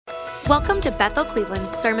Welcome to Bethel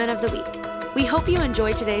Cleveland's Sermon of the Week. We hope you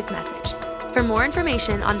enjoy today's message. For more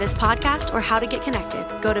information on this podcast or how to get connected,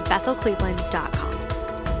 go to bethelcleveland.com.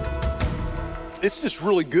 It's just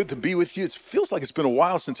really good to be with you. It feels like it's been a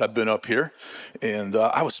while since I've been up here. And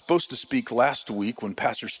I was supposed to speak last week when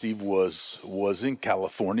Pastor Steve was in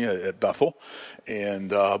California at Bethel. And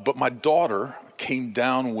but my daughter came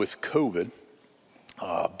down with COVID,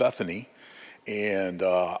 Bethany. And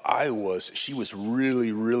she was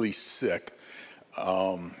really, really sick.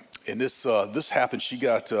 And this happened. She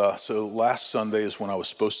got, so last Sunday is when I was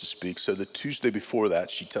supposed to speak. So the Tuesday before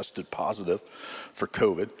that, she tested positive for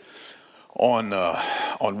COVID.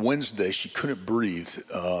 On Wednesday, she couldn't breathe,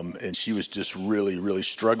 and she was just really, really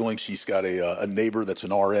struggling. She's got a neighbor that's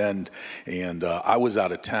an RN, and I was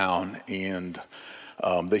out of town, and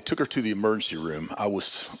they took her to the emergency room. I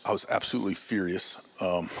was absolutely furious.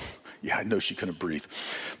 Yeah, I know she couldn't breathe,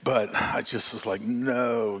 but I just was like,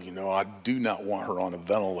 no, I do not want her on a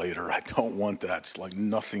ventilator. I don't want that. It's like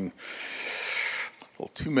nothing, well,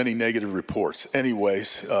 too many negative reports.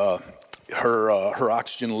 Anyways, her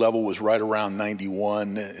oxygen level was right around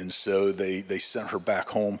 91, and so they sent her back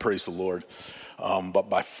home, praise the Lord. But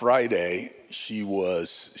by Friday, she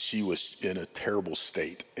was in a terrible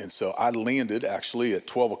state. And so I landed actually at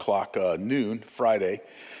 12 o'clock noon Friday,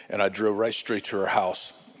 and I drove right straight to her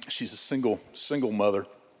house. She's a single mother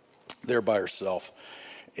there by herself.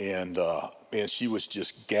 And she was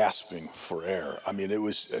just gasping for air.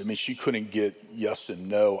 She couldn't get yes and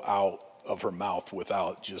no out of her mouth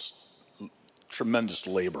without just tremendous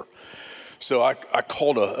labor. So I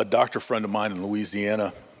called a doctor friend of mine in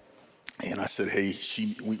Louisiana, and I said, hey,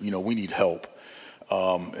 we need help.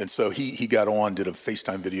 And so he got on, did a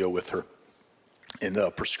FaceTime video with her, and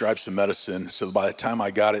prescribed some medicine. So by the time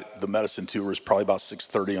I got the medicine to her, it was probably about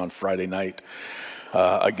 6:30 on Friday night.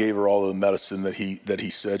 I gave her all of the medicine that he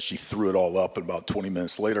said. She threw it all up about 20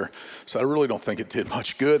 minutes later. So I really don't think it did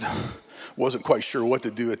much good. Wasn't quite sure what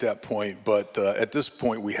to do at that point. But at this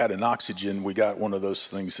point, we had an oxygen. We got one of those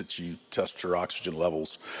things that you test her oxygen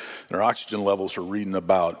levels. And her oxygen levels are reading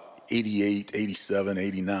about 88, 87,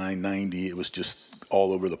 89, 90. It was just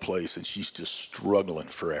all over the place. And she's just struggling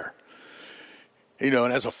for air.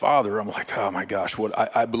 And as a father, I'm like, oh my gosh,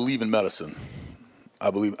 I believe in medicine.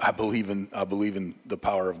 I believe in the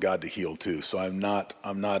power of God to heal too. So I'm not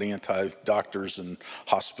anti-doctors and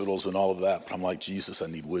hospitals and all of that, but I'm like, Jesus, I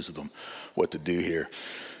need wisdom, what to do here.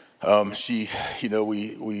 She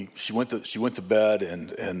went to bed,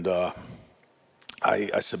 and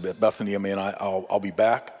I said, Bethany, I'll be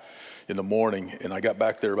back in the morning. And I got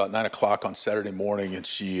back there about 9 o'clock on Saturday morning, and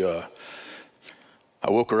I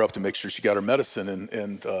woke her up to make sure she got her medicine,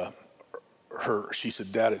 and she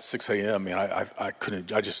said, Dad, at 6 a.m., I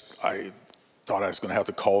couldn't, I thought I was going to have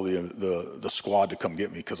to call the squad to come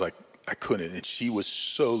get me because I couldn't. And she was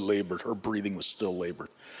so labored. Her breathing was still labored.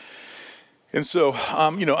 And so,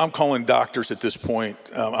 I'm calling doctors at this point.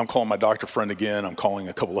 I'm calling my doctor friend again. I'm calling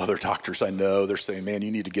a couple other doctors I know. They're saying, man, you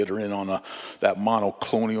need to get her in on that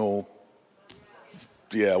monoclonal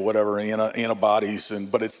antibodies,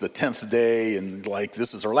 but it's the 10th day, and like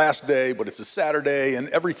this is our last day, but it's a Saturday, and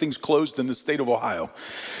everything's closed in the state of Ohio.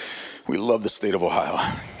 We love the state of Ohio.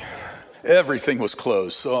 Everything was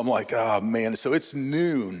closed. So I'm like, oh man. So it's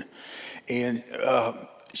noon, and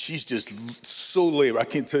she's just so labored. I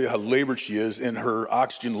can't tell you how labored she is, and her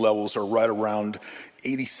oxygen levels are right around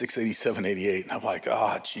 86, 87, 88. And I'm like,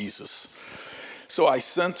 Jesus. So I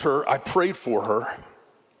prayed for her,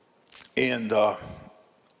 and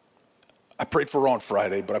I prayed for her on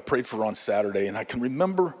Friday, but I prayed for her on Saturday, and I can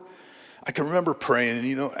remember praying.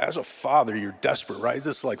 And as a father, you're desperate, right?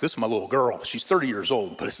 This is my little girl. She's 30 years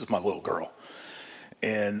old, but this is my little girl,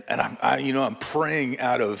 and I'm praying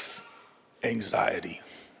out of anxiety,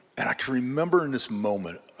 and I can remember in this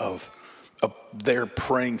moment of there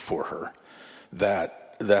praying for her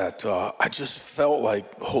that I just felt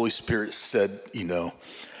like the Holy Spirit said,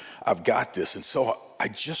 I've got this, and so I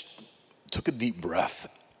just took a deep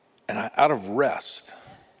breath. And out of rest,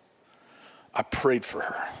 I prayed for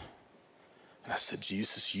her. And I said,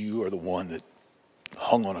 Jesus, you are the one that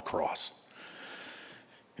hung on a cross.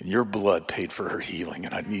 And your blood paid for her healing,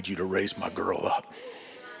 and I need you to raise my girl up.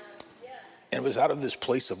 And it was out of this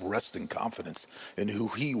place of rest and confidence in who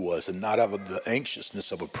he was, and not out of the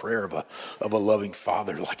anxiousness of a prayer of a loving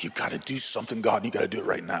father. Like, you got to do something, God, and you got to do it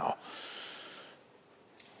right now.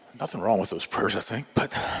 Nothing wrong with those prayers, I think,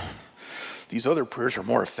 but these other prayers are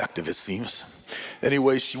more effective, it seems.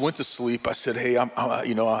 Anyway, she went to sleep. I said, hey,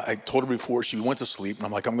 I told her before she went to sleep, and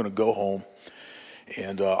I'm like, I'm going to go home,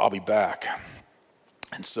 and I'll be back.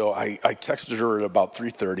 And so I texted her at about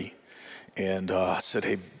 3:30, and said,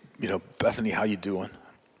 hey, Bethany, how you doing?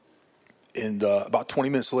 And about 20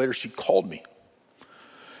 minutes later, she called me.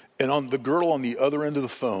 And the girl on the other end of the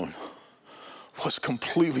phone was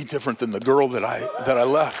completely different than the girl that I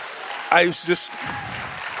left. I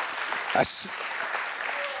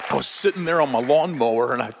was sitting there on my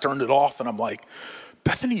lawnmower and I turned it off and I'm like,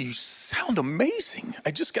 Bethany, you sound amazing.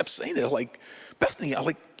 I just kept saying it, like, Bethany,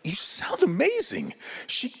 you sound amazing.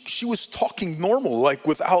 She was talking normal, like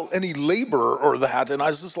without any labor or that. And I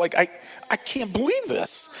was just like, I can't believe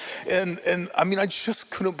this. And I just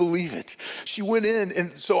couldn't believe it. She went in,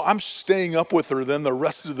 and so I'm staying up with her then the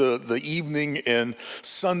rest of the evening and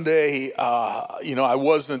Sunday. I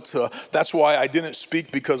wasn't, that's why I didn't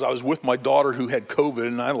speak, because I was with my daughter who had COVID,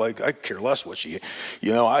 and I care less what she,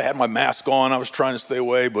 I had my mask on. I was trying to stay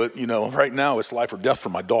away, but right now it's life or death for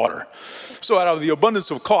my daughter. So out of the abundance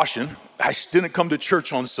of caution, I didn't come to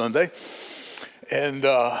church on Sunday. And,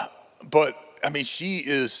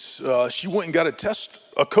 she went and got a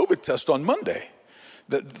COVID test on Monday,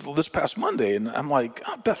 this past Monday. And I'm like,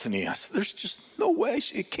 Bethany, there's just no way.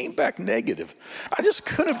 It came back negative. I just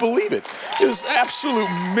couldn't believe it. It was an absolute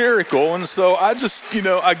miracle. And so I just,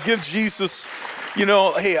 I give Jesus,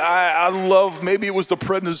 hey, I love, maybe it was the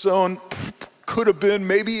prednisone. Could have been,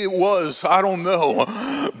 maybe it was, I don't know.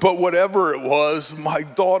 But whatever it was, my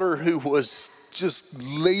daughter, who was just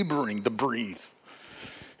laboring to breathe,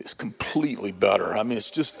 is completely better. It's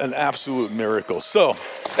just an absolute miracle. So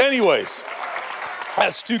anyways,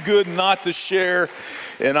 that's too good not to share.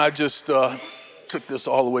 And I just took this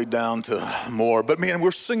all the way down to more. But man,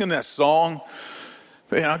 we're singing that song.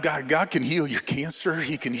 Man, God can heal your cancer.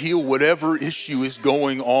 He can heal whatever issue is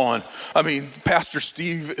going on. Pastor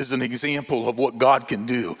Steve is an example of what God can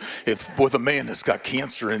do with a man that's got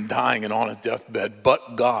cancer and dying and on a deathbed.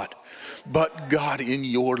 But God in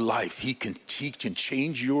your life, he can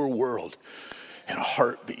change your world in a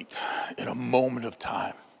heartbeat, in a moment of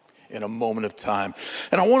time. And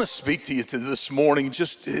I want to speak to you this morning,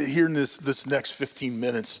 just here in this next 15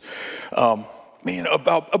 minutes,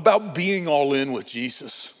 about being all in with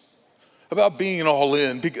Jesus. About being all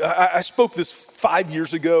in. I spoke this 5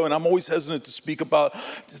 years ago, and I'm always hesitant to speak about,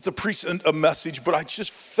 to preach a message, but I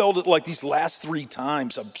just felt it like these last 3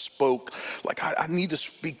 times I spoke, like I need to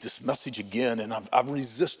speak this message again, and I've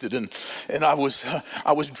resisted. And I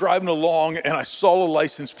was driving along, and I saw a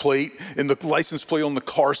license plate, and the license plate on the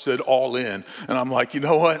car said all in. And I'm like, you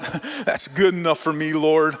know what? That's good enough for me,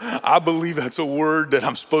 Lord. I believe that's a word that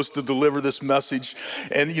I'm supposed to deliver this message.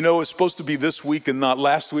 And it's supposed to be this week and not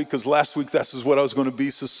last week, because last week this is what I was going to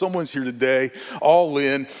be. So someone's here today, all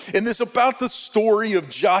in. And it's about the story of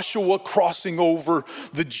Joshua crossing over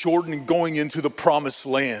the Jordan and going into the promised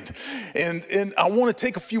land. And I want to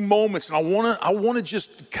take a few moments, and I want to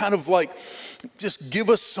just kind of just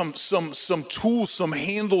give us some tools, some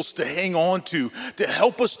handles to hang on to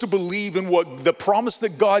help us to believe in what the promise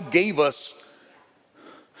that God gave us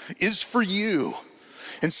is for you.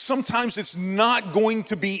 And sometimes it's not going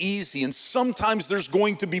to be easy, and sometimes there's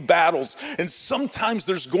going to be battles, and sometimes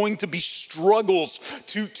there's going to be struggles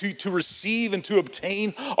to receive and to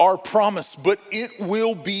obtain our promise, but it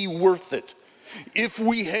will be worth it if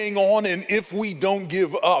we hang on and if we don't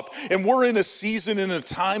give up. And we're in a season and a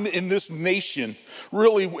time in this nation,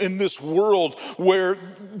 really in this world, where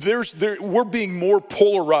we're being more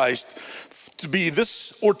polarized to be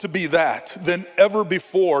this or to be that than ever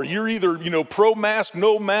before. You're either, pro-mask,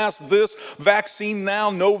 no mask, this, vaccine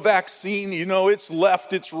now, no vaccine, it's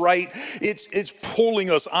left, it's right. It's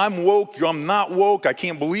pulling us. I'm woke, I'm not woke. I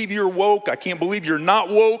can't believe you're woke. I can't believe you're not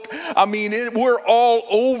woke. We're all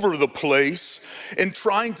over the place and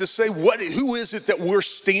trying to say, who is it that we're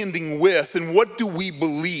standing with and what do we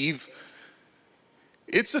believe?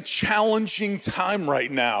 It's a challenging time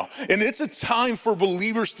right now. And it's a time for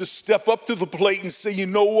believers to step up to the plate and say, you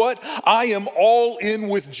know what? I am all in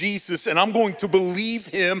with Jesus, and I'm going to believe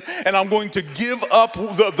him, and I'm going to give up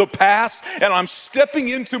the past, and I'm stepping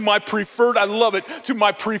into my preferred, I love it, to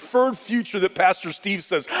my preferred future that Pastor Steve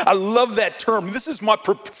says. I love that term. This is my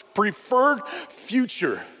preferred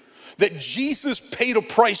future, that Jesus paid a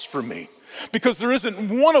price for me. Because there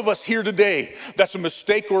isn't one of us here today that's a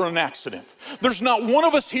mistake or an accident. There's not one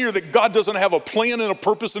of us here that God doesn't have a plan and a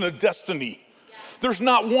purpose and a destiny. There's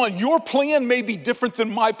not one. Your plan may be different than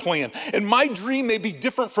my plan, and my dream may be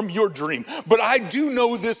different from your dream. But I do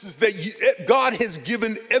know this is that God has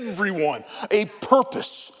given everyone a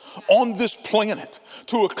purpose on this planet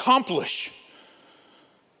to accomplish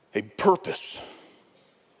a purpose.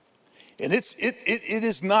 And it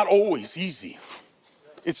is not always easy.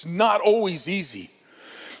 It's not always easy.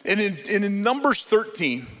 And in Numbers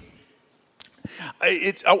 13,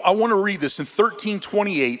 I want to read this. In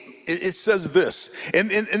 13:28, it says this, and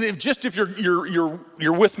if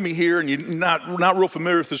you're with me here and you're not real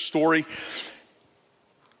familiar with this story,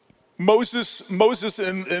 Moses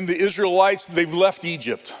and the Israelites, they've left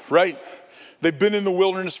Egypt, right? They've been in the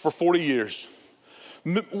wilderness for 40 years.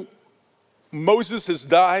 Moses has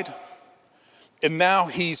died, and now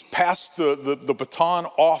he's passed the baton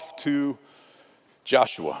off to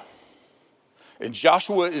Joshua. And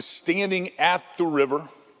Joshua is standing at the river,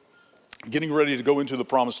 getting ready to go into the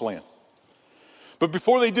promised land. But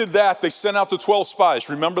before they did that, they sent out the 12 spies.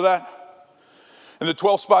 Remember that? And the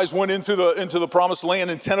 12 spies went into the promised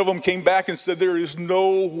land, and 10 of them came back and said, there is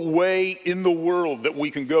no way in the world that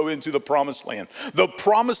we can go into the promised land. The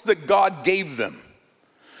promise that God gave them.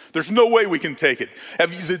 There's no way we can take it.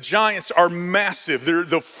 The giants are massive. They're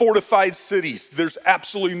the fortified cities. There's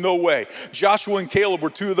absolutely no way. Joshua and Caleb were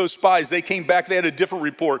two of those spies. They came back, they had a different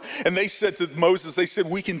report. And they said to Moses, they said,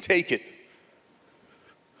 we can take it.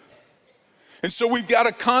 And so we've got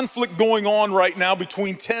a conflict going on right now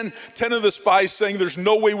between 10 of the spies saying there's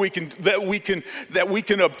no way we can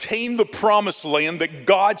obtain the promised land that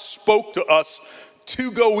God spoke to us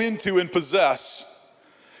to go into and possess.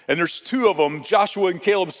 And there's 2 of them, Joshua and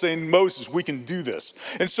Caleb, saying, Moses, we can do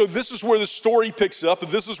this. And so this is where the story picks up.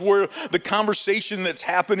 This is where the conversation that's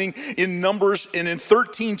happening in Numbers. And in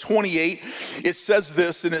 13:28, it says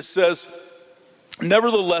this, and it says,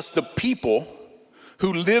 nevertheless, the people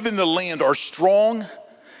who live in the land are strong,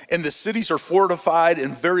 and the cities are fortified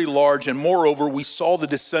and very large. And moreover, we saw the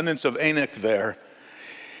descendants of Anak there.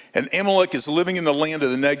 And Amalek is living in the land of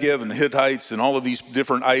the Negev, and the Hittites and all of these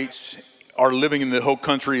different ites are living in the whole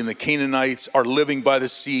country, and the Canaanites are living by the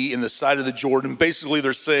sea in the side of the Jordan. Basically,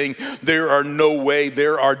 they're saying there are no way,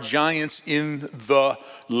 there are giants in the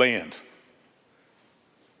land.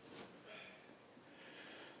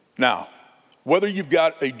 Now, whether you've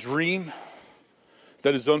got a dream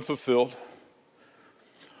that is unfulfilled,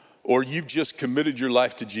 or you've just committed your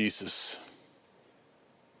life to Jesus,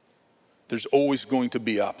 there's always going to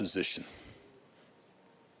be opposition.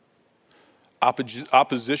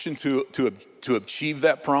 Opposition to achieve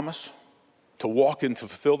that promise, to walk and to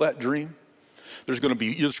fulfill that dream. There's going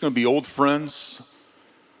to be old friends,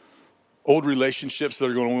 old relationships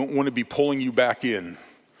that are going to want to be pulling you back in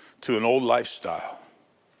to an old lifestyle.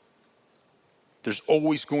 There's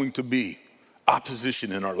always going to be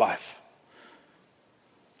opposition in our life.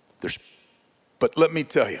 But let me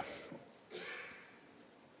tell you,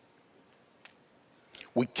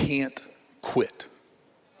 we can't quit.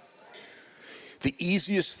 The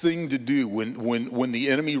easiest thing to do when the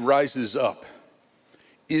enemy rises up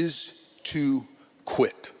is to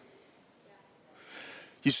quit.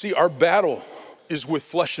 You see, our battle is with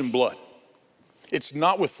flesh and blood. It's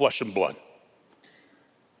not with flesh and blood,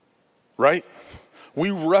 right? We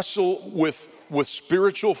wrestle with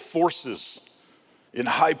spiritual forces in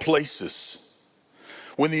high places.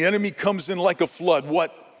 When the enemy comes in like a flood,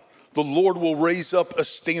 the Lord will raise up a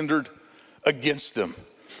standard against them.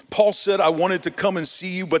 Paul said, I wanted to come and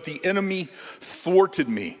see you, but the enemy thwarted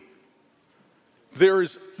me. There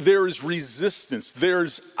is resistance,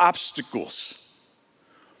 there's obstacles.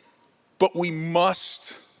 But we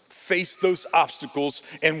must face those obstacles,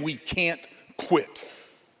 and we can't quit.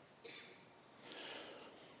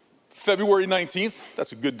 February 19th,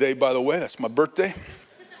 that's a good day, by the way, that's my birthday.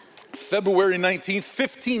 February 19th,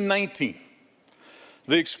 1519,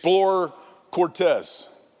 the explorer Cortez,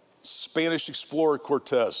 Spanish explorer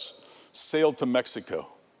Cortez, sailed to Mexico.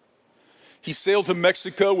 He sailed to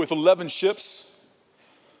Mexico with 11 ships,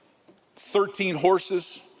 13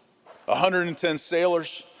 horses, 110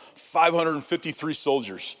 sailors, 553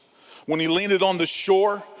 soldiers. When he landed on the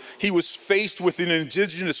shore, he was faced with an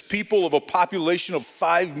indigenous people of a population of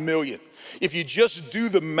 5 million. If you just do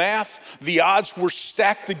the math, the odds were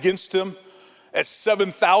stacked against him at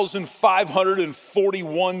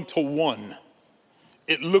 7,541 to 1.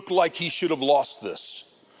 It looked like he should have lost this.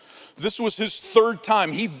 This was his 3rd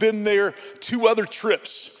time. He'd been there 2 other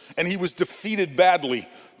trips, and he was defeated badly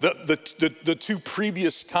the 2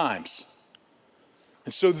 previous times.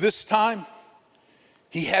 And so this time,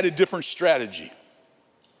 he had a different strategy.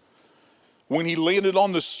 When he landed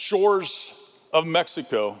on the shores of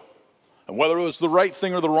Mexico, and whether it was the right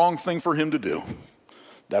thing or the wrong thing for him to do,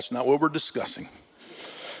 that's not what we're discussing.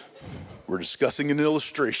 We're discussing an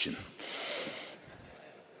illustration.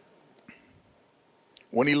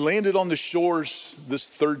 When he landed on the shores this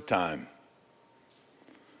 3rd time,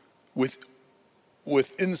 with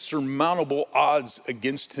insurmountable odds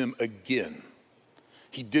against him again,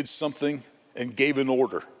 he did something and gave an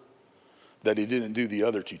order that he didn't do the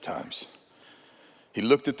other 2 times. He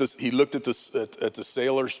looked at the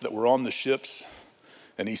sailors that were on the ships,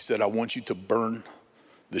 And he said, I want you to burn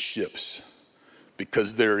the ships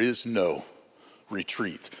because there is no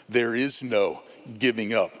retreat. There is no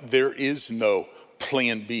giving up. There is no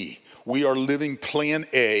plan B. We are living plan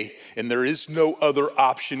A, and there is no other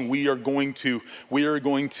option. We are going to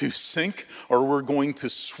sink or we're going to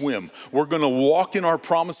swim. We're going to walk in our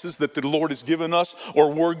promises that the Lord has given us,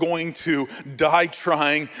 or we're going to die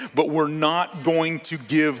trying, but we're not going to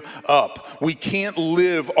give up. We can't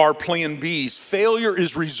live our plan Bs. Failure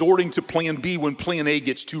is resorting to plan B when plan A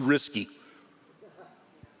gets too risky,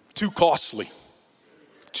 too costly,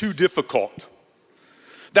 too difficult.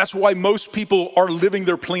 That's why most people are living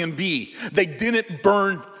their plan B. They didn't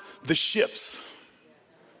burn the ships.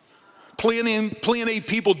 Plan A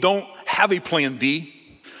people don't have a plan B.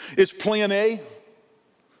 It's plan A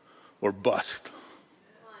or bust.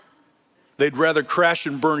 They'd rather crash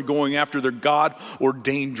and burn going after their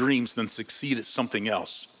God-ordained dreams than succeed at something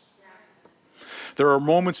else. There are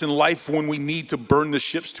moments in life when we need to burn the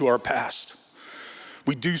ships to our past.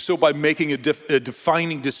 We do so by making a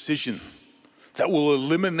defining decision that will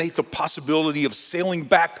eliminate the possibility of sailing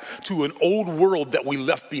back to an old world that we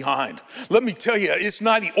left behind. Let me tell you, it's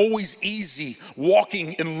not always easy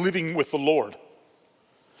walking and living with the Lord.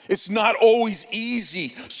 It's not always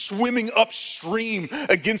easy swimming upstream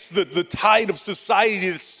against the tide of society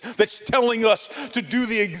that's telling us to do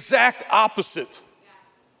the exact opposite.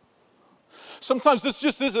 Sometimes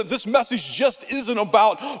this message just isn't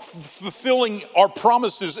about fulfilling our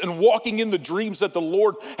promises and walking in the dreams that the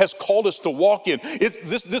Lord has called us to walk in.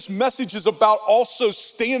 This message is about also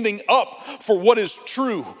standing up for what is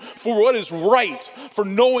true, for what is right, for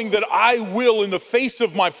knowing that I will, in the face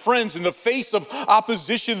of my friends, in the face of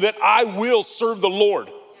opposition, that I will serve the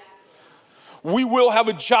Lord. We will have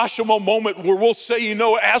a Joshua moment where we'll say,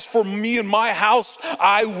 as for me and my house,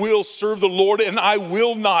 I will serve the Lord and I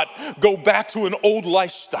will not go back to an old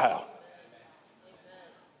lifestyle.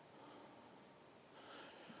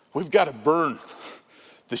 We've got to burn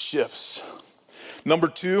the ships. Number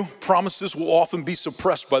 2, promises will often be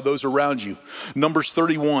suppressed by those around you. Numbers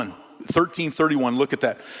 13:31, look at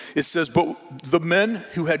that. It says, but the men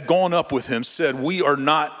who had gone up with him said, we are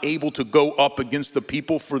not able to go up against the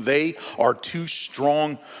people, for they are too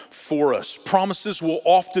strong for us. Promises will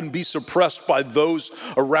often be suppressed by those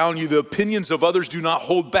around you. The opinions of others do not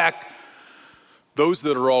hold back those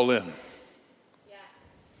that are all in.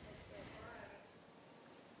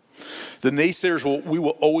 The naysayers we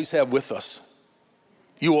will always have with us.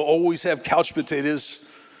 You will always have couch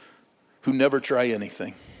potatoes who never try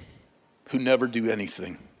anything, who never do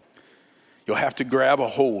anything. You'll have to grab a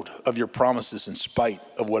hold of your promises in spite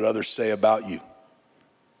of what others say about you.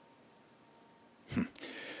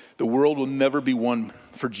 The world will never be won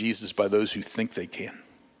for Jesus by those who think they can,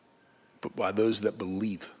 but by those that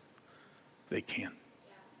believe they can.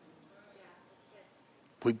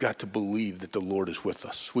 We've got to believe that the Lord is with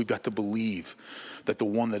us. We've got to believe that the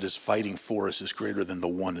one that is fighting for us is greater than the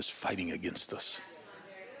one that's fighting against us.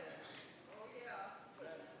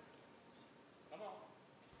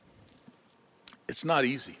 It's not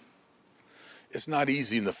easy. It's not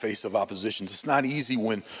easy in the face of oppositions. It's not easy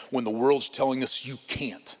when the world's telling us you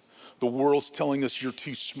can't. The world's telling us you're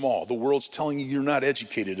too small. The world's telling you you're not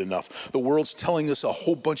educated enough. The world's telling us a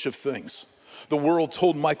whole bunch of things. The world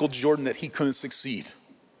told Michael Jordan that he couldn't succeed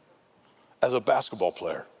as a basketball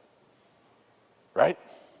player. Right?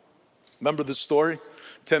 Remember the story?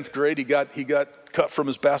 10th grade, he got cut from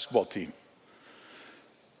his basketball team.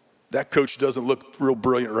 That coach doesn't look real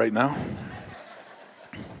brilliant right now.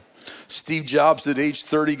 Steve Jobs at age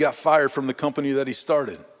 30 got fired from the company that he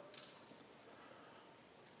started.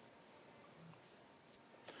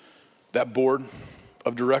 That board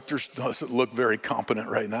of directors doesn't look very competent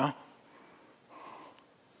right now.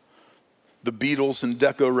 The Beatles and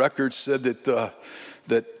Decca Records said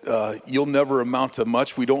that you'll never amount to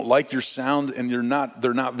much. We don't like your sound, and they're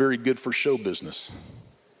not very good for show business.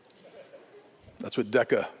 That's what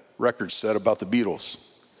Decca Records said about the Beatles.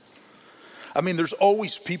 I mean, there's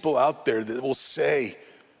always people out there that will say,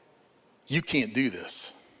 you can't do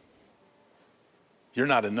this. You're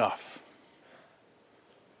not enough.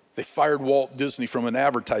 They fired Walt Disney from an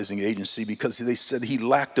advertising agency because they said he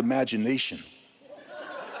lacked imagination.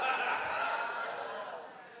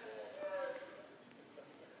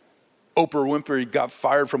 Oprah Winfrey got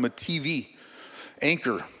fired from a TV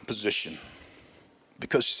anchor position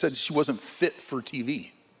because she said she wasn't fit for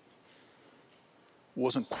TV,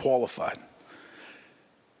 wasn't qualified.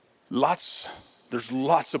 There's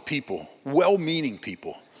lots of people, well-meaning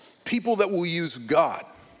people that will use God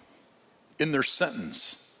in their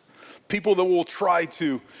sentence, people that will try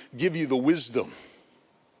to give you the wisdom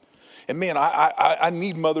And man, I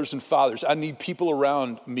need mothers and fathers. I need people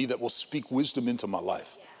around me that will speak wisdom into my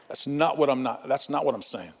life. That's not what I'm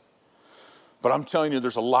saying. But I'm telling you,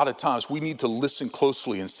 there's a lot of times we need to listen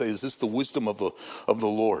closely and say, is this the wisdom of the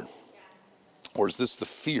Lord? Or is this the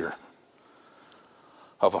fear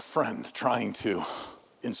of a friend trying to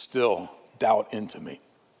instill doubt into me?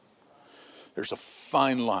 There's a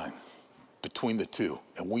fine line between the two,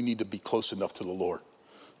 and we need to be close enough to the Lord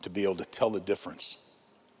to be able to tell the difference.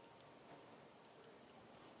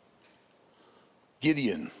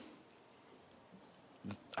 Gideon,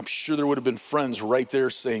 I'm sure there would have been friends right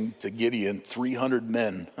there saying to Gideon, 300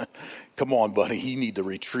 men, come on, buddy, you need to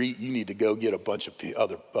retreat. You need to go get a bunch of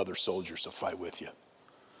other soldiers to fight with you.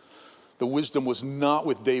 The wisdom was not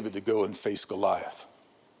with David to go and face Goliath.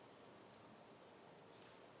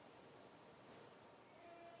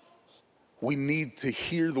 We need to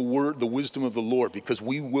hear the word, the wisdom of the Lord, because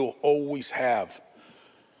we will always have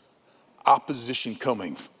opposition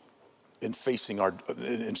coming in facing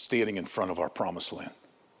and standing in front of our promised land.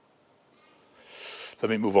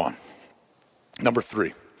 Let me move on. Number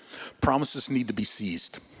 3, promises need to be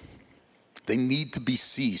seized. They need to be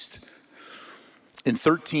seized. In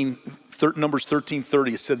Numbers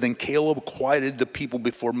 13:30, it said, then Caleb quieted the people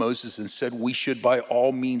before Moses and said, we should by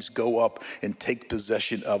all means go up and take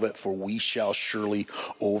possession of it, for we shall surely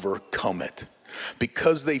overcome it.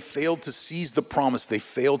 Because they failed to seize the promise, they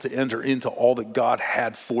failed to enter into all that God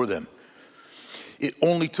had for them. It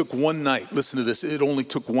only took one night, listen to this, it only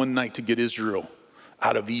took one night to get Israel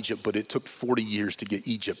out of Egypt, but it took 40 years to get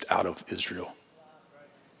Egypt out of Israel.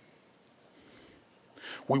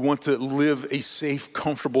 We want to live a safe,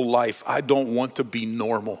 comfortable life. I don't want to be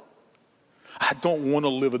normal. I don't want to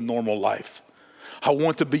live a normal life. I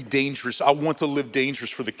want to be dangerous. I want to live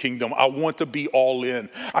dangerous for the kingdom. I want to be all in.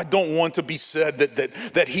 I don't want to be said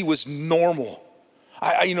that he was normal.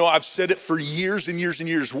 I've said it for years and years and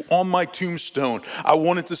years. On my tombstone, I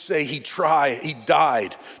wanted to say he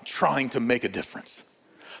died trying to make a difference.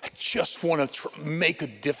 I just want to make a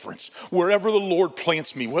difference wherever the Lord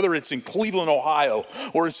plants me, whether it's in Cleveland, Ohio,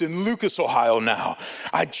 or it's in Lucas, Ohio now.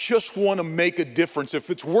 I just want to make a difference. If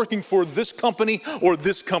it's working for this company or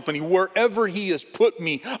this company, wherever he has put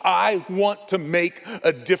me, I want to make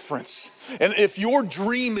a difference. And if your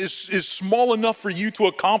dream is small enough for you to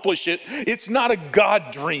accomplish it, it's not a God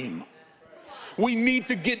dream. We need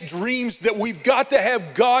to get dreams that we've got to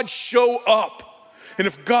have God show up. And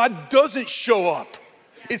if God doesn't show up,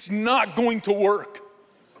 it's not going to work.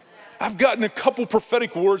 I've gotten a couple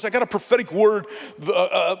prophetic words. I got a prophetic word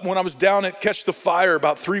when I was down at Catch the Fire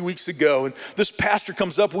about 3 weeks ago. And this pastor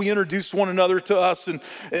comes up. We introduce one another to us and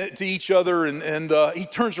to each other. And he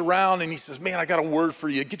turns around and he says, man, I got a word for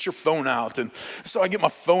you. Get your phone out. And so I get my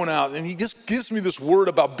phone out. And he just gives me this word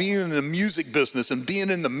about being in the music business and being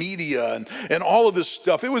in the media and all of this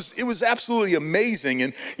stuff. It was absolutely amazing.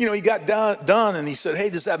 And, he got done and he said, hey,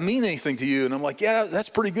 does that mean anything to you? And I'm like, yeah, that's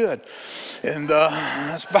pretty good. And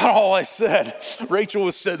that's about all I said. Rachel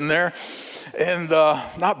was sitting there and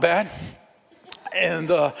not bad. And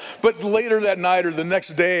but later that night or the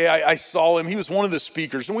next day I saw him. He was one of the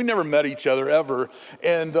speakers and we never met each other ever.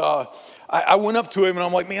 And I went up to him and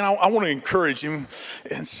I'm like, man, I want to encourage him.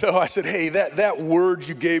 And so I said, hey, that word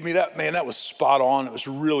you gave me, that was spot on. It was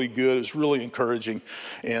really good. It was really encouraging.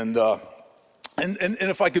 And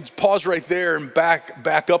if I could pause right there and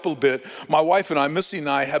back up a little bit, my wife and I, Missy and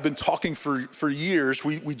I, have been talking for years.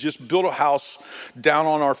 We just built a house down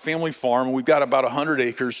on our family farm. We've got about 100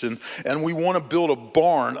 acres, and we want to build a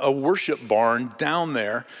barn, a worship barn down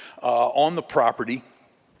there on the property.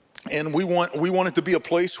 And we want it to be a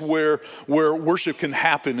place where worship can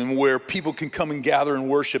happen and where people can come and gather and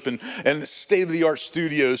worship and state-of-the-art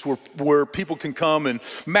studios where people can come and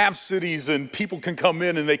Mav Cities and people can come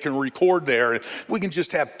in and they can record there. And we can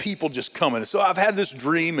just have people just coming. So I've had this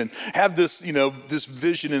dream and have this, this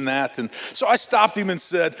vision in that. And so I stopped him and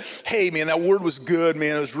said, hey, man, that word was good,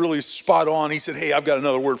 man. It was really spot on. He said, hey, I've got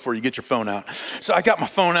another word for you. Get your phone out. So I got my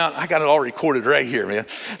phone out. I got it all recorded right here, man.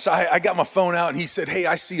 So I got my phone out and he said, hey,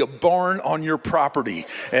 I see a barn on your property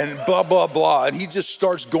and blah, blah, blah. And he just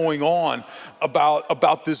starts going on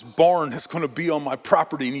about this barn that's going to be on my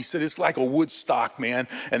property. And he said, it's like a Woodstock, man.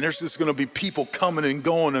 And there's just going to be people coming and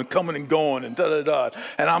going and coming and going and da-da-da.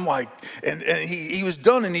 And I'm like, and he was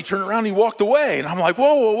done and he turned around and he walked away. And I'm like,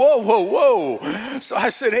 whoa. So I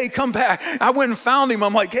said, hey, come back. I went and found him.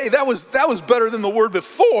 I'm like, hey, that was better than the word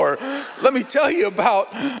before. Let me tell you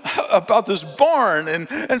about this barn.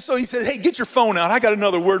 And so he said, hey, get your phone out. I got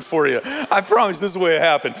another word word for you. I promise this is the way it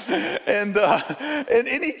happened. And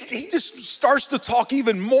he just starts to talk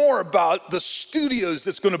even more about the studios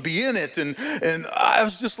that's going to be in it. And I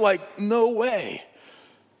was just like, no way.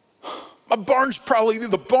 My barn's probably,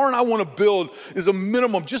 the barn I want to build is a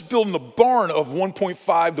minimum, just building the barn of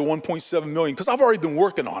 1.5 to 1.7 million, because I've already been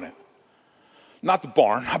working on it. Not the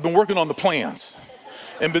barn, I've been working on the plans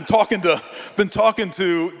and been talking to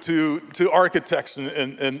architects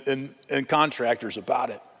and contractors about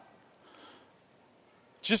it.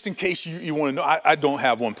 Just in case you want to know, I don't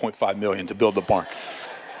have 1.5 million to build the barn.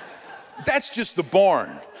 That's just the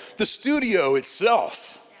barn. The studio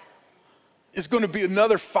itself is going to be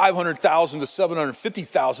another $500,000 to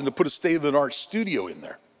 $750,000 to put a state-of-the-art studio in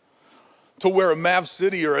there, to where a Mav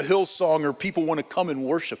City or a Hillsong or people want to come and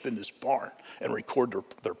worship in this barn and record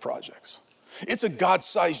their projects. It's a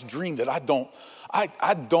God-sized dream that I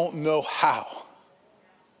don't know how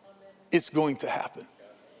it's going to happen.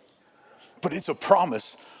 But it's a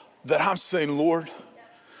promise that I'm saying, Lord,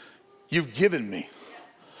 you've given me.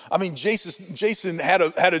 I mean, Jason had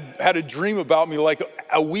a dream about me like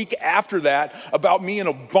a week after that about me in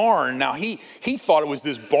a barn. Now he thought it was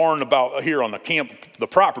this barn about here on the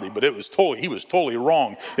property, but he was totally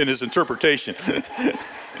wrong in his interpretation.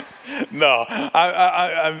 No,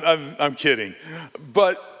 I'm kidding.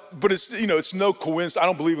 But it's, it's no coincidence. I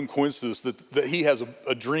don't believe in coincidence that he has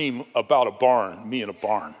a dream about a barn, me in a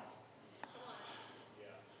barn.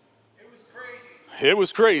 It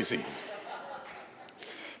was crazy.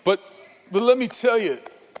 But let me tell you,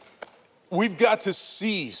 we've got to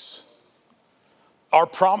seize our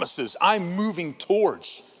promises. I'm moving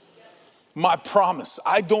towards my promise.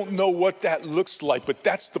 I don't know what that looks like, but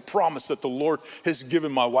that's the promise that the Lord has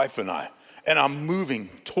given my wife and I. And I'm moving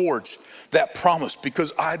towards that promise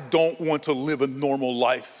because I don't want to live a normal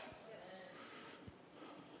life.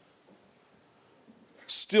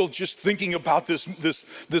 Still just thinking about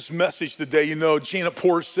this message today, Janet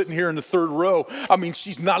Porter's sitting here in the third row. I mean,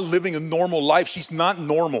 she's not living a normal life. She's not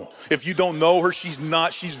normal. If you don't know her, she's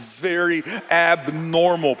very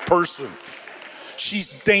abnormal person.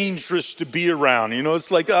 She's dangerous to be around.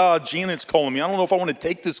 It's like, Janet's calling me. I don't know if I want to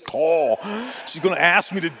take this call. She's going to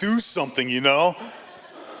ask me to do something, But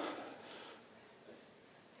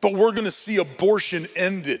we're going to see abortion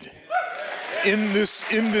ended in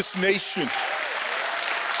this nation.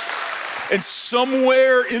 And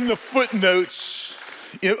somewhere in the footnotes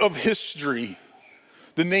of history,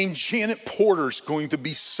 the name Janet Porter is going to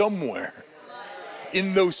be somewhere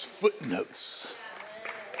in those footnotes.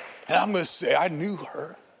 And I'm going to say, I knew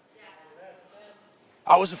her.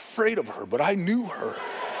 I was afraid of her, but I knew her.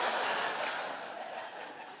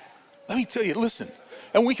 Let me tell you, listen,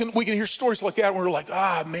 and we can hear stories like that and we're like,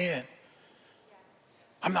 man,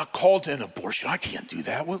 I'm not called to an abortion. I can't do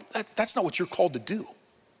that. Well, that's not what you're called to do.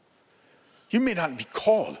 You may not be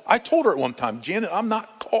called. I told her at one time, Janet, I'm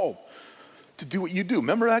not called to do what you do.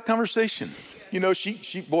 Remember that conversation?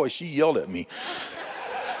 She yelled at me.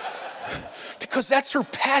 Because that's her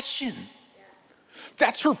passion.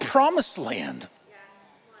 That's her promised land.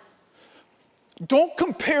 Don't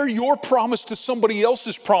compare your promise to somebody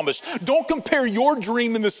else's promise. Don't compare your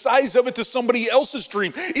dream and the size of it to somebody else's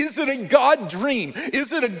dream. Is it a God dream?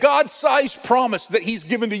 Is it a God-sized promise that he's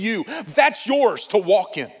given to you? That's yours to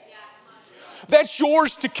walk in. That's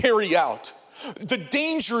yours to carry out. The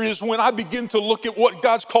danger is when I begin to look at what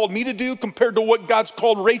God's called me to do compared to what God's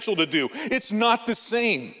called Rachel to do. It's not the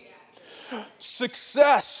same.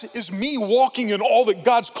 Success is me walking in all that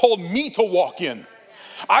God's called me to walk in.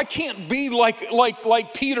 I can't be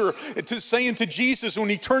like Peter saying to Jesus when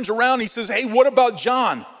he turns around, he says, hey, what about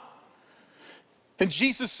John? And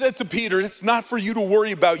Jesus said to Peter, it's not for you to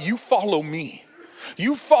worry about. You follow me.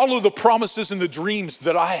 You follow the promises and the dreams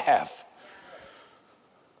that I have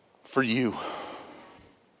for you.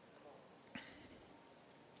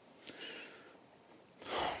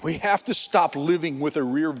 We have to stop living with a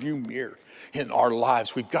rear view mirror in our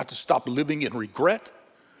lives. We've got to stop living in regret.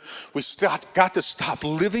 We've got to stop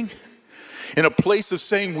living in a place of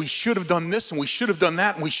saying we should have done this and we should have done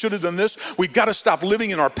that and we should have done this. We've got to stop living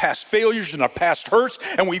in our past failures and our past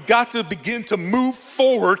hurts, and we've got to begin to move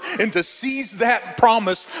forward and to seize that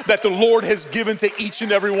promise that the Lord has given to each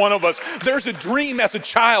and every one of us. There's a dream as a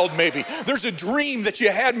child maybe. There's a dream that you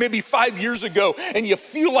had maybe 5 years ago and you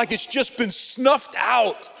feel like it's just been snuffed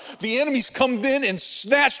out. The enemy's come in and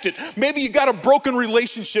snatched it. Maybe you got a broken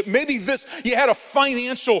relationship. Maybe you had a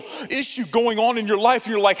financial issue going on in your life.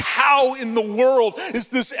 And you're like, how in the world is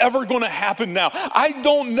this ever going to happen now? I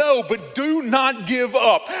don't know, but do not give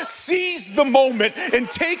up. Seize the moment and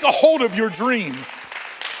take a hold of your dream.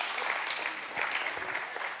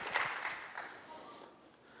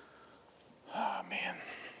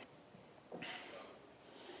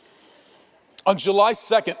 On July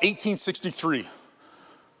 2nd, 1863,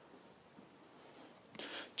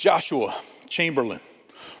 Joshua Chamberlain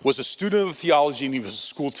was a student of theology and he was a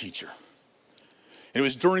school teacher. And it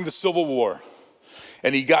was during the Civil War,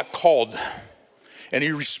 and he got called, and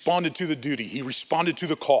he responded to the duty. He responded to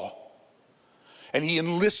the call, and he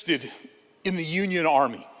enlisted in the Union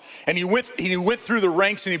Army. And he went through the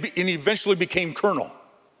ranks, and he eventually became colonel.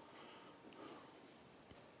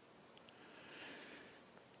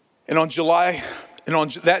 And on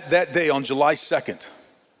that day, on July 2nd,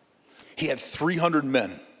 he had 300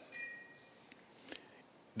 men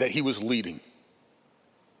that he was leading.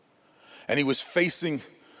 And he was facing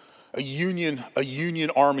a Union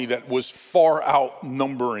army that was far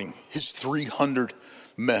outnumbering his 300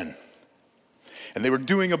 men. And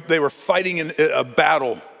they were fighting in a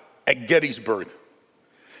battle at Gettysburg.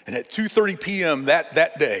 And at 2:30 p.m.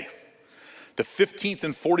 that day, the 15th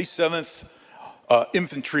and 47th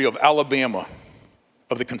Infantry of Alabama,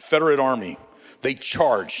 of the Confederate Army, they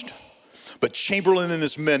charged. But Chamberlain and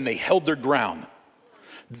his men, they held their ground.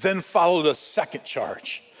 Then followed a second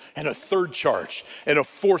charge, and a third charge, and a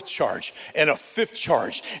fourth charge, and a fifth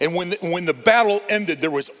charge. And when the battle ended,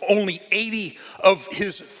 there was only 80 of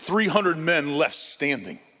his 300 men left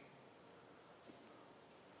standing.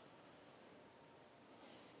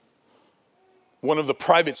 One of the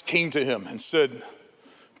privates came to him and said,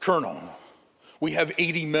 "Colonel, we have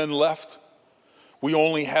 80 men left. We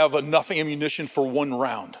only have enough ammunition for one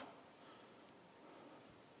round."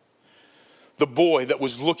 The boy that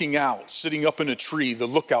was looking out, sitting up in a tree, the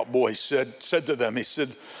lookout boy said to them, he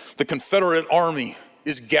said, "The Confederate Army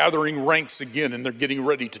is gathering ranks again, and they're getting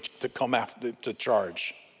ready to come after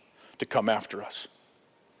us."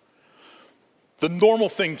 The normal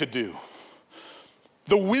thing to do,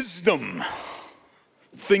 the wisdom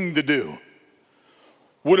thing to do,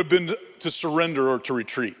 would have been to surrender or to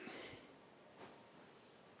retreat.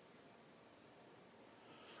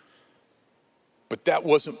 But that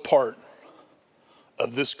wasn't part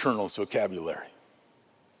of this colonel's vocabulary.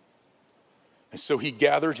 And so he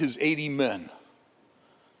gathered his 80 men,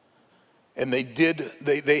 and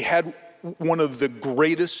they had one of the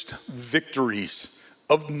greatest victories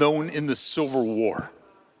known in the Civil War.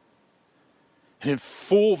 And in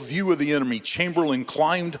full view of the enemy, Chamberlain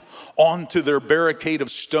climbed onto their barricade of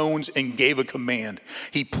stones and gave a command.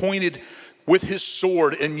 He pointed with his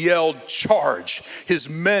sword and yelled, "Charge!" His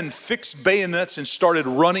men fixed bayonets and started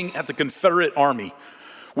running at the Confederate army,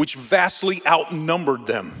 which vastly outnumbered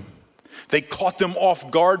them. They caught them off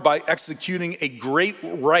guard by executing a great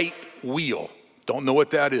right wheel. Don't know what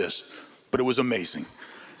that is, but it was amazing.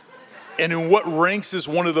 And in what ranks as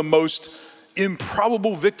one of the most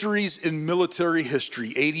improbable victories in military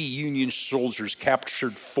history, 80 Union soldiers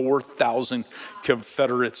captured 4,000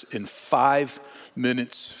 Confederates in 5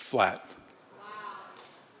 minutes flat.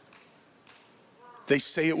 They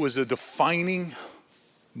say it was a defining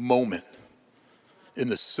moment in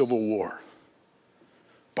the Civil War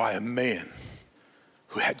by a man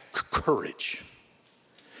who had courage.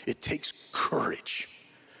 It takes courage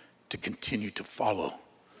to continue to follow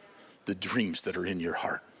the dreams that are in your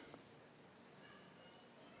heart.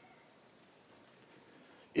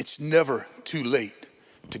 It's never too late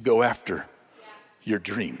to go after your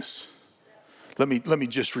dreams. Let me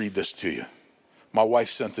just read this to you. My wife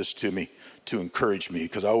sent this to me to encourage me,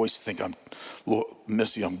 because I always think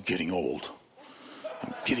Missy, I'm getting old.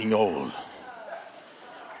 I'm getting old.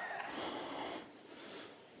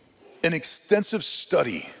 An extensive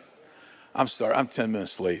study. I'm sorry, I'm 10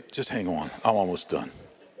 minutes late. Just hang on. I'm almost done.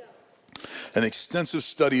 An extensive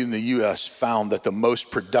study in the U.S. found that the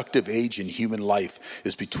most productive age in human life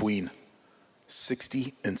is between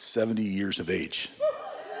 60 and 70 years of age.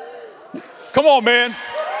 Come on, man.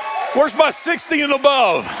 Where's my 60 and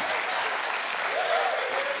above?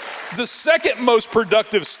 The second most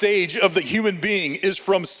productive stage of the human being is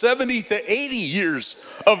from 70 to 80 years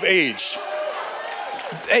of age.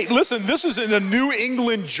 Hey, listen, this is in a New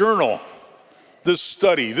England Journal, this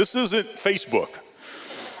study. This isn't Facebook.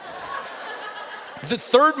 The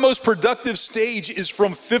third most productive stage is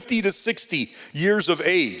from 50 to 60 years of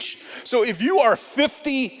age. So if you are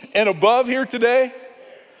 50 and above here today,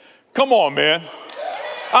 come on, man.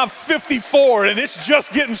 I'm 54 and it's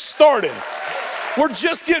just getting started. We're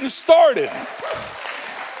just getting started.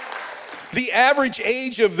 The average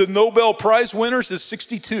age of the Nobel Prize winners is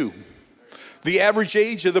 62. The average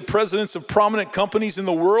age of the presidents of prominent companies in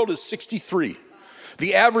the world is 63.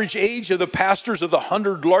 The average age of the pastors of the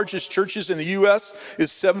 100 largest churches in the U.S.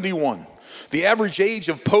 is 71. The average age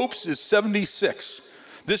of popes is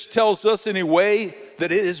 76. This tells us in a way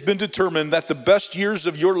that it has been determined that the best years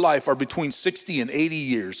of your life are between 60 and 80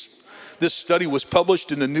 years. This study was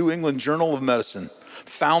published in the New England Journal of Medicine,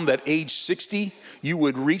 found that age 60, you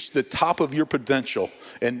would reach the top of your potential,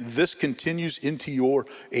 and this continues into your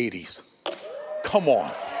 80s. Come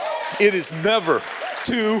on. It is never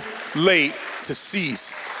too late to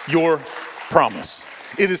seize your promise.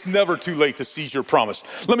 It is never too late to seize your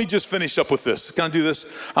promise. Let me just finish up with this. Can I do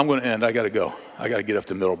this? I'm going to end. I got to go. I got to get up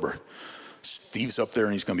to Middleburg. Steve's up there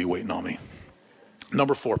and he's going to be waiting on me.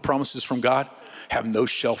 Number 4, promises from God have no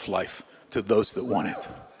shelf life to those that want it.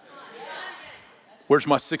 Where's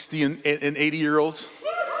my 60 and 80-year-olds?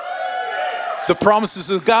 The promises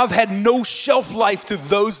of God had no shelf life to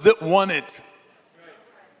those that want it.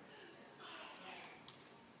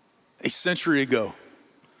 A century ago,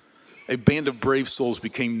 a band of brave souls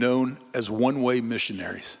became known as one-way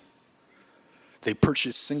missionaries. They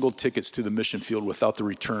purchased single tickets to the mission field without the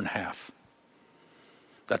return half.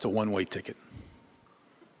 That's a one-way ticket,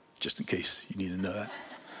 just in case you need to know that.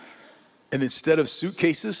 And instead of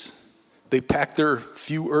suitcases, they packed their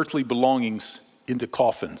few earthly belongings into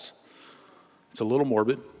coffins. It's a little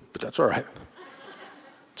morbid, but that's all right.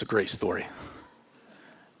 It's a great story.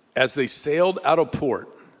 As they sailed out of port,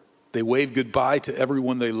 they waved goodbye to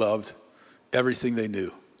everyone they loved, everything they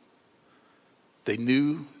knew. They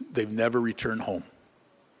knew they'd never return home.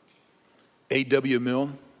 A.W.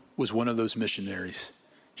 Milne was one of those missionaries.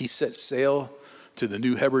 He set sail to the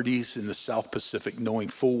New Hebrides in the South Pacific, knowing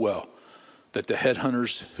full well that the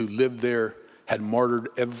headhunters who lived there had martyred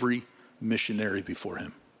every missionary before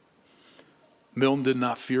him. Milne did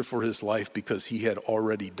not fear for his life because he had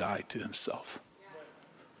already died to himself.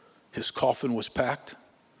 His coffin was packed.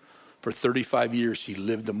 For 35 years, he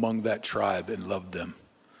lived among that tribe and loved them.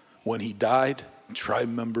 When he died, tribe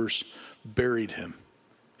members buried him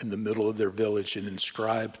in the middle of their village and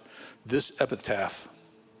inscribed this epitaph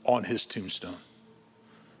on his tombstone.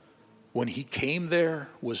 When he came, there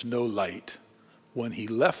was no light. When he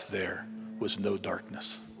left, there was no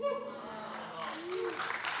darkness.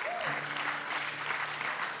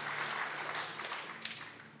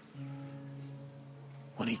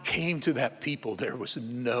 When he came to that people, there was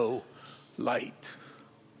no light.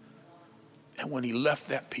 And when he left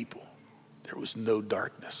that people, there was no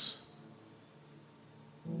darkness.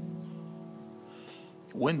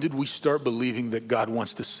 When did we start believing that God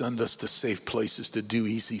wants to send us to safe places to do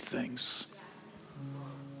easy things?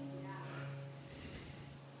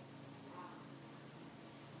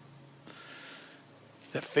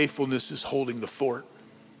 That faithfulness is holding the fort.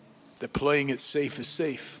 That playing it safe is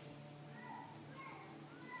safe.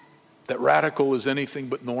 That radical is anything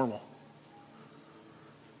but normal.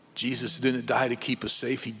 Jesus didn't die to keep us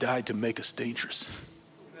safe. He died to make us dangerous.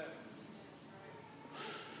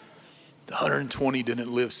 The 120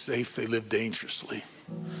 didn't live safe. They lived dangerously.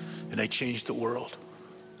 And they changed the world.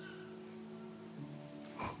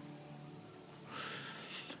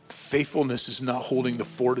 Faithfulness is not holding the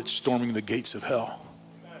fort. It's storming the gates of hell.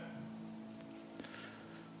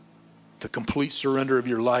 The complete surrender of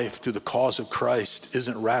your life to the cause of Christ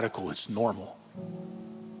isn't radical, it's normal.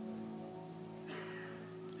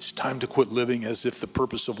 It's time to quit living as if the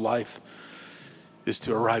purpose of life is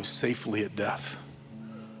to arrive safely at death.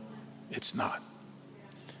 It's not.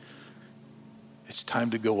 It's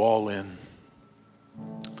time to go all in,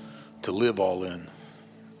 to live all in,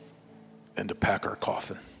 and to pack our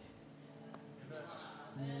coffin.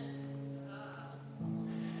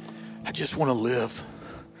 I just want to live.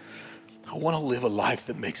 I want to live a life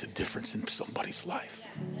that makes a difference in somebody's life.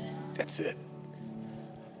 That's it.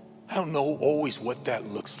 I don't know always what that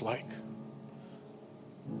looks like.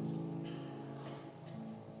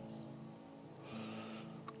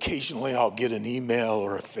 Occasionally I'll get an email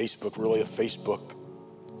or a Facebook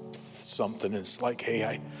something, and it's like, hey,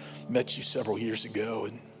 I met you several years ago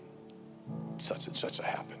and such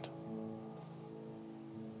happened.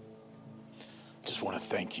 Just want to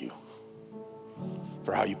thank you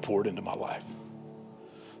for how you poured into my life.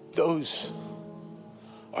 Those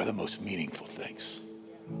are the most meaningful things.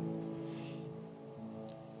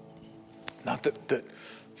 Not that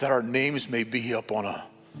our names may be up on a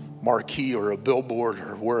marquee or a billboard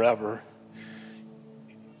or wherever.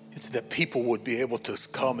 It's that people would be able to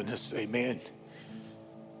come and just say, man,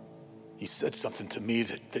 you said something to me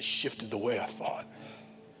that shifted the way I thought.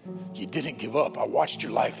 You didn't give up. I watched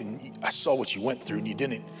your life and I saw what you went through, and you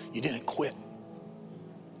didn't quit.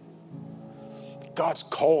 God's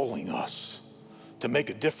calling us to make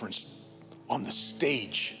a difference on the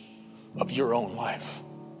stage of your own life.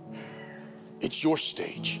 It's your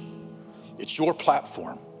stage. It's your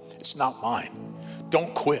platform. It's not mine.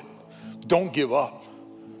 Don't quit. Don't give up.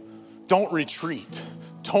 Don't retreat.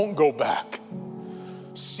 Don't go back.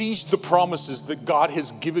 Seize the promises that God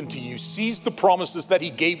has given to you. Seize the promises that he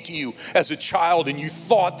gave to you as a child and you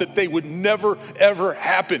thought that they would never, ever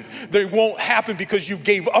happen. They won't happen because you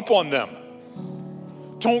gave up on them.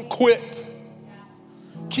 Don't quit.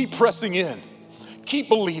 Keep pressing in. Keep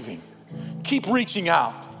believing. Keep reaching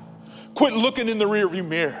out. Quit looking in the rearview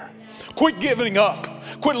mirror. Quit giving up.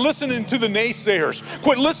 Quit listening to the naysayers.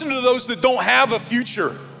 Quit listening to those that don't have a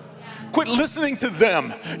future. Quit listening to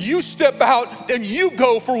them. You step out and you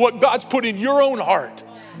go for what God's put in your own heart.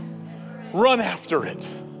 Run after it.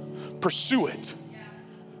 Pursue it.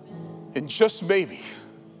 And just maybe,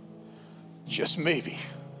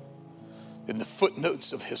 in the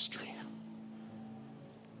footnotes of history,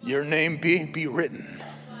 your name be written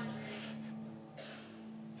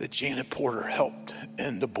that Janet Porter helped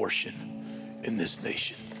end abortion in this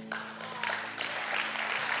nation.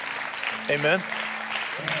 Amen.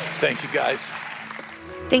 Thank you, guys.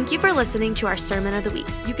 Thank you for listening to our Sermon of the Week.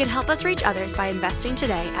 You can help us reach others by investing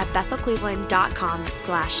today at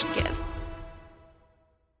bethelcleveland.com/give.